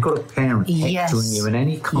reality. And if you've got a parent hectoring you in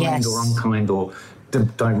any kind or unkind or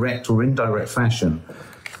direct or indirect fashion,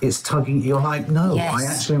 it's tugging. You're like, no, I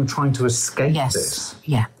actually am trying to escape this.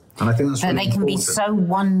 Yeah. And I think that's really But they can be so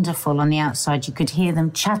wonderful on the outside. You could hear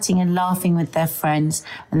them chatting and laughing with their friends,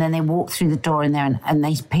 and then they walk through the door in there and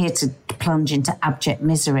they appear to plunge into abject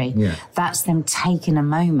misery. Yeah. That's them taking a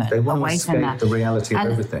moment away from that. The reality of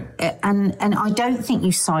everything. And I don't think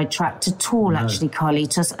you sidetracked at all, actually,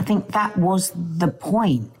 Carlitos. I think that was the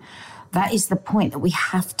point. That is the point, that we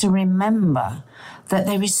have to remember that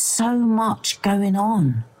there is so much going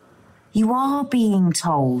on. You are being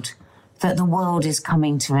told that the world is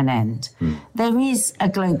coming to an end. There is a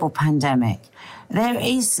global pandemic. There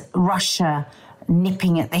is Russia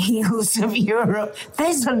nipping at the heels of Europe.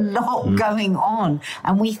 There's a lot going on.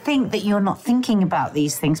 And we think that you're not thinking about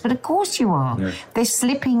these things, but of course you are. Yeah. They're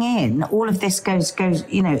slipping in. All of this goes,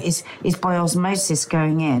 you know, is by osmosis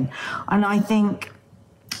going in. And I think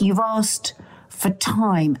you've asked for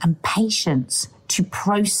time and patience to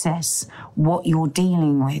process what you're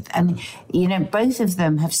dealing with. And, you know, both of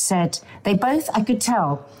them have said, I could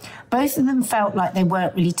tell, both of them felt like they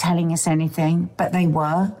weren't really telling us anything, but they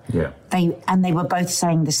were. Yeah. They were both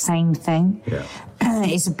saying the same thing. Yeah.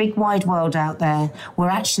 It's a big wide world out there. We're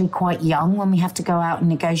actually quite young when we have to go out and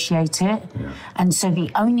negotiate it. Yeah. And so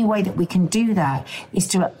the only way that we can do that is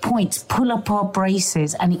to, at points, pull up our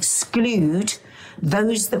braces and exclude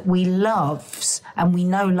those that we love and we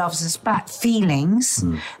know loves us back feelings,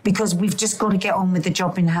 because we've just got to get on with the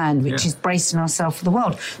job in hand, which is bracing ourselves for the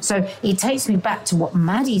world. So it takes me back to what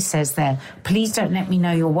Maddie says there. Please don't let me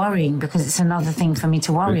know you're worrying, because it's another thing for me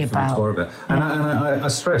to worry about. And I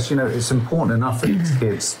stress, you know, it's important enough for these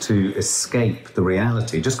kids to escape the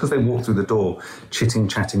reality. Just because they walk through the door chitting,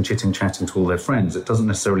 chatting to all their friends, it doesn't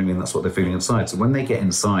necessarily mean that's what they're feeling inside. So when they get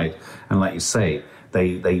inside, and like you say,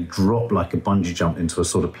 they drop like a bungee jump into a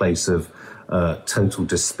sort of place of total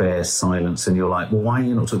despair, silence, and you're like, well, why are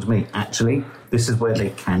you not talking to me? Actually, this is where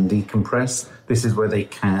they can decompress. This is where they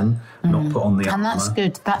can not put on the armor. And that's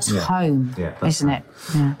good. That's home, isn't it?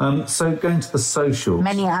 Yeah. So going to the socials.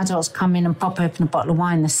 Many adults come in and pop open a bottle of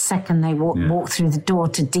wine the second they walk through the door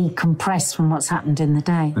to decompress from what's happened in the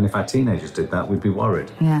day. And if our teenagers did that, we'd be worried.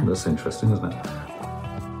 Yeah. That's interesting, isn't it?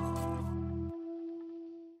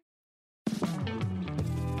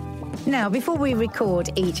 Now, before we record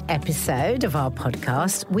each episode of our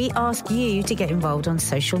podcast, we ask you to get involved on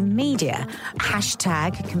social media.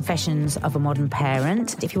 Hashtag Confessions of a Modern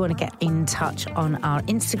Parent. If you want to get in touch on our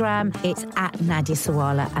Instagram, it's at Nadia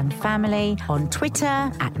Sawalha and Family. On Twitter,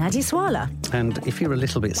 at Nadia Sawalha. And if you're a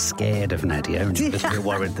little bit scared of Nadia and you're a little bit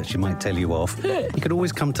worried that she might tell you off, you could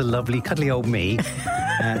always come to lovely, cuddly old me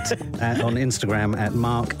on Instagram at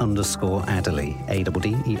Mark_Adderley,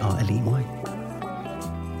 ADDERLEY.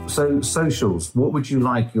 So socials, what would you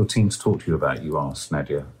like your team to talk to you about, you asked,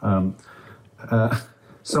 Nadia?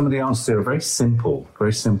 Some of the answers here are very simple,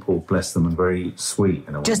 bless them, and very sweet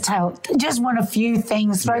in a way. Just want a few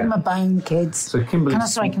things. Throw them a bone, kids. So Kimberly...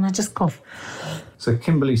 Can I just cough? So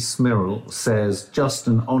Kimberly Smirrell says, just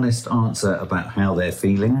an honest answer about how they're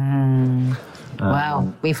feeling.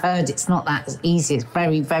 Well, we've heard it's not that easy. It's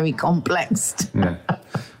very, very complex. Yeah.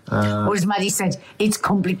 Or as Maddie said, it's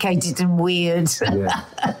complicated and weird. Yeah.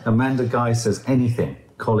 Amanda Guy says anything.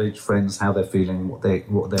 College, friends, how they're feeling, what they're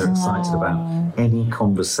excited about. Any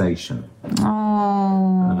conversation.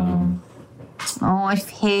 I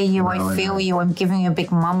hear you. I feel you. I'm giving you a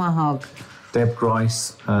big mama hug. Deb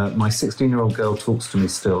Grice, my 16-year-old girl talks to me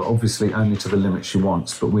still, obviously only to the limit she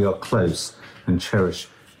wants, but we are close and cherish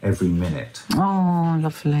every minute. Oh,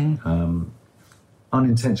 lovely.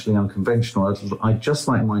 Unintentionally unconventional. I'd just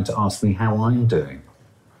like mine to ask me how I'm doing.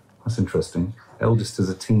 That's interesting. Eldest is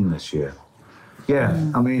a teen this year. Yeah,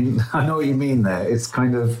 I mean, I know what you mean there. It's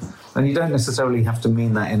kind of... And you don't necessarily have to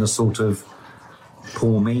mean that in a sort of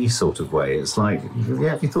poor me sort of way. It's like,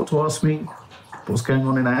 yeah, have you thought to ask me what's going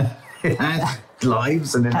on in our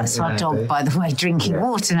lives? And That's our dog, day? By the way, drinking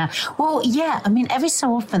water now. Well, yeah, I mean, every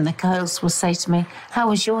so often the girls will say to me, how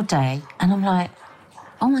was your day? And I'm like,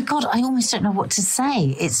 oh, my God, I almost don't know what to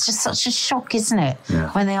say. It's just such a shock, isn't it,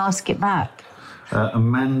 when they ask it back?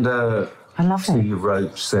 Amanda... I love it. Steve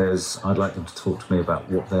Roach says, I'd like them to talk to me about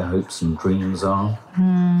what their hopes and dreams are.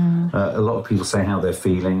 A lot of people say how they're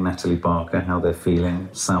feeling. Natalie Barker, how they're feeling.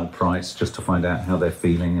 Sal Price, just to find out how they're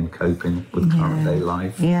feeling and coping with current day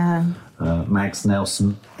life. Yeah. Max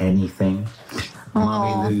Nelson, anything.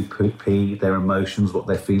 Mummy Lou Poopy, their emotions, what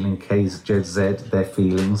they're feeling. KZZ, their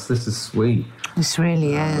feelings. This is sweet. This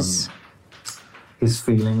really is. His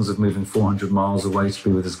feelings of moving 400 miles away to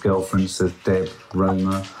be with his girlfriend, says Deb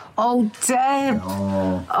Roma. Oh, Deb.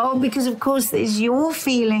 Oh, because, of course, it's your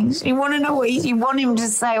feelings. You want to know what you want him to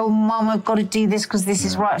say, oh, Mum, I've got to do this because this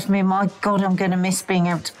is right for me. My God, I'm going to miss being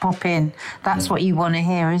able to pop in. That's what you want to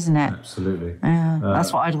hear, isn't it? Absolutely. Yeah,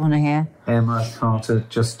 that's what I'd want to hear. Emma Carter,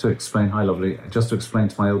 just to explain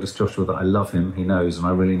to my eldest Joshua that I love him, he knows, and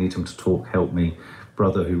I really need him to talk, help me,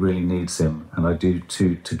 brother who really needs him, and I do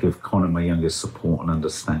too, to give Connor, my youngest, support and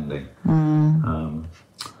understanding.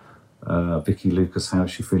 Vicky Lucas, how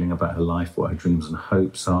is she feeling about her life, what her dreams and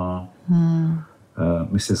hopes are.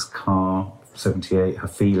 Mrs. Carr, 78, her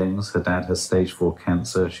feelings. Her dad has stage 4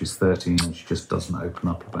 cancer. She's 13 and she just doesn't open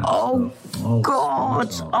up about stuff. Oh,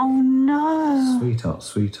 God. Sweetheart. Oh, no.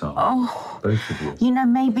 Sweetheart. Oh. Both of you. You know,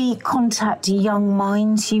 maybe contact Young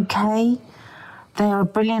Minds UK. They are a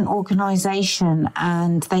brilliant organisation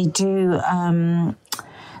and they do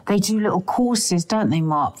little courses, don't they,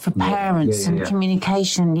 Mark, for parents and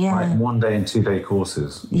communication, Like 1 day and 2 day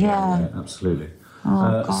courses. Yeah, absolutely.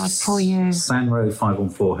 Oh, God, poor you. Sanro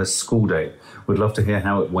 514 has school day. Would love to hear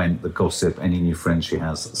how it went, the gossip, any new friends she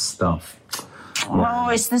has, stuff. Oh,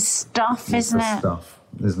 it's the stuff, isn't it? Stuff,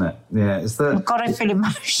 isn't it? Yeah, it's the... Oh, God, I feel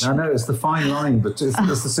emotional. I know, it's the fine line, but it's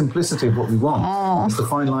the simplicity of what we want. It's the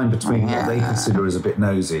fine line between what they consider as a bit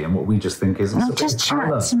nosy and what we just think is... just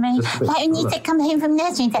chat to me. Like, when you come home from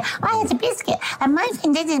nursery and say, I had a biscuit, and my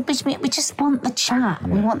friend did it, we just want the chat. Yeah.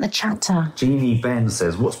 We want the chatter. Jeannie Ben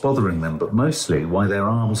says, what's bothering them, but mostly why their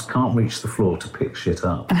arms can't reach the floor to pick shit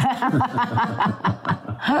up.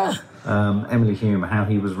 Emily Hume, how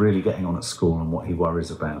he was really getting on at school and what he worries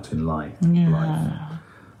about in life.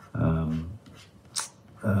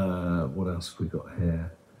 What else have we got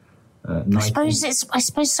here? I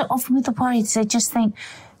suppose so often with the worries, they just think,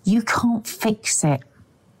 you can't fix it.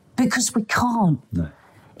 Because we can't. No.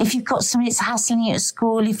 If you've got somebody that's hassling you at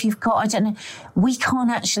school, if you've got, I don't know, we can't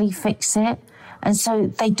actually fix it. And so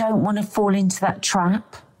they don't want to fall into that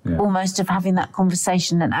trap. Yeah. Almost of having that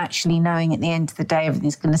conversation and actually knowing at the end of the day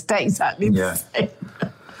everything's going to stay exactly the same.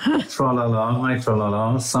 Tra-la-la, hi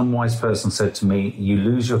tra-la-la. Some wise person said to me, you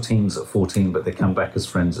lose your teens at 14 but they come back as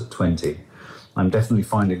friends at 20. I'm definitely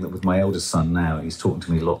finding that with my eldest son now, he's talking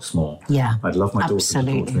to me lots more. Yeah, I'd love my daughter to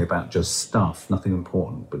talk to me about just stuff, nothing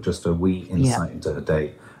important, but just a wee insight into her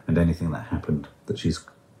day and anything that happened that she's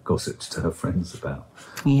gossiped to her friends about.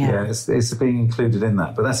 Yeah, it's being included in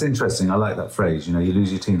that. But that's interesting. I like that phrase. You know, you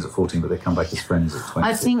lose your teens at 14, but they come back as friends at 20.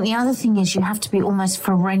 I think the other thing is you have to be almost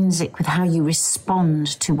forensic with how you respond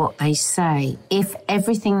to what they say. If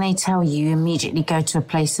everything they tell you immediately go to a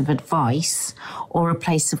place of advice or a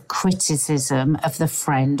place of criticism of the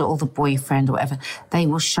friend or the boyfriend or whatever, they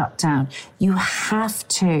will shut down. You have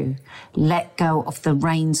to let go of the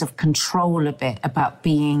reins of control a bit about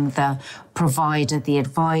being the provider, the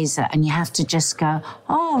advisor, and you have to just go,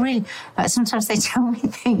 oh, really? Like sometimes they tell me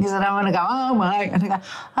things and I want to go, oh, right. And I go,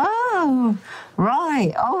 oh,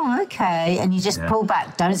 right. Oh, okay. And you just pull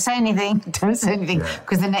back. Don't say anything. Don't say anything.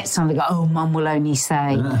 Because the next time they go, oh, Mum will only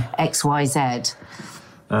say X, Y, Z.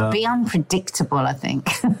 Be unpredictable, I think.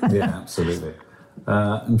 Yeah, absolutely.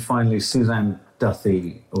 And finally, Suzanne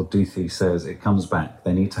Duthie says, it comes back.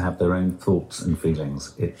 They need to have their own thoughts and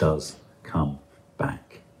feelings. It does come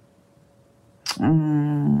back.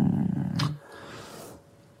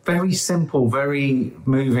 Very simple, very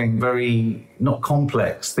moving, very not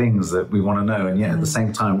complex things that we want to know. And yet at the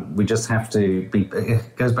same time, we just have to be,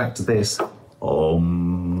 it goes back to this.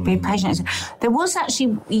 Be patient. There was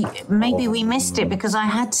actually, maybe we missed it because I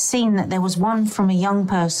had seen that there was one from a young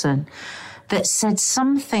person that said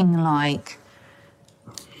something like,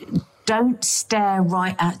 don't stare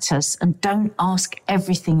right at us and don't ask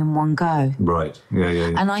everything in one go. Right,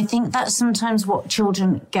 yeah. And I think that's sometimes what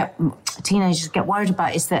teenagers get worried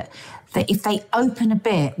about is that if they open a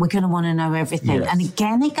bit, we're going to want to know everything. Yes. And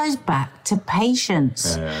again, it goes back to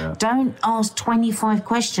patience. Don't ask 25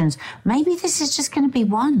 questions. Maybe this is just going to be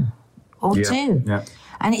one or two. Yeah.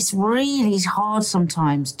 And it's really hard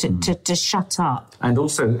sometimes to shut up. And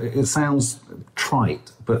also, it sounds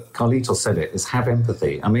trite, but Carlitos said it, is have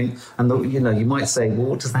empathy. I mean, you might say, well,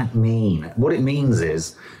 what does that mean? What it means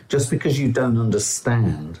is, just because you don't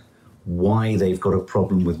understand why they've got a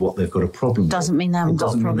problem with what they've got a problem with. Doesn't mean they haven't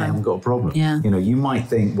got a problem. It doesn't mean they haven't got a problem. Yeah. You might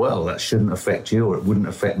think, well, that shouldn't affect you, or it wouldn't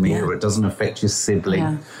affect me, or it doesn't affect your sibling.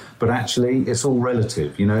 Yeah. But actually, it's all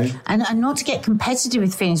relative, And not to get competitive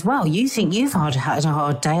with things. Well, you think you've had a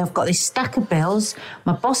hard day. I've got this stack of bills.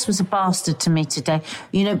 My boss was a bastard to me today.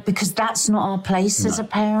 Because that's not our place as a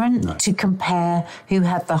parent to compare who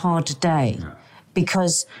had the harder day. No.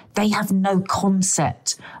 Because they have no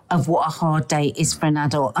concept of what a hard day is for an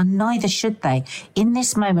adult, and neither should they. In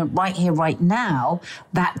this moment, right here, right now,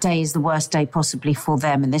 that day is the worst day possibly for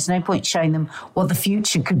them, and there's no point showing them what the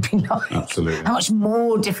future could be like. Absolutely. How much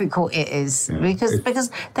more difficult it is,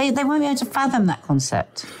 because they won't be able to fathom that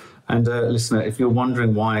concept. And listener, if you're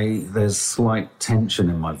wondering why there's slight tension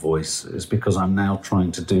in my voice, it's because I'm now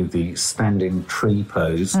trying to do the standing tree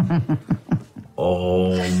pose.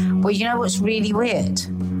 Well, you know what's really weird?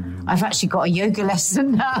 I've actually got a yoga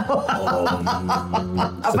lesson now.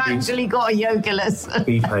 I've actually got a yoga lesson.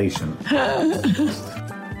 Be patient.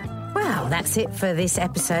 Well, that's it for this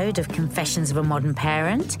episode of Confessions of a Modern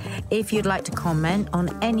Parent. If you'd like to comment on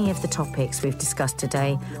any of the topics we've discussed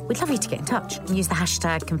today, we'd love you to get in touch. Use the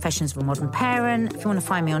hashtag Confessions of a Modern Parent. If you want to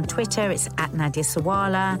find me on Twitter, it's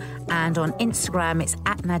 @NadiaSawalha, and on Instagram, it's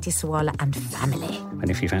 @NadiaSawalha and Family. And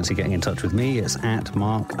if you fancy getting in touch with me, it's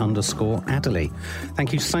 @Mark_Adderley.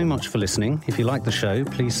 Thank you so much for listening. If you like the show,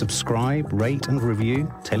 please subscribe, rate and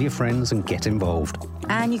review, tell your friends and get involved.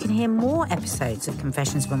 And you can hear more episodes of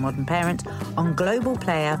Confessions of a Modern Parent on Global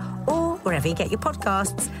Player or wherever you get your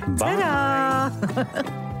podcasts. Bye.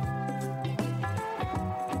 Ta-da!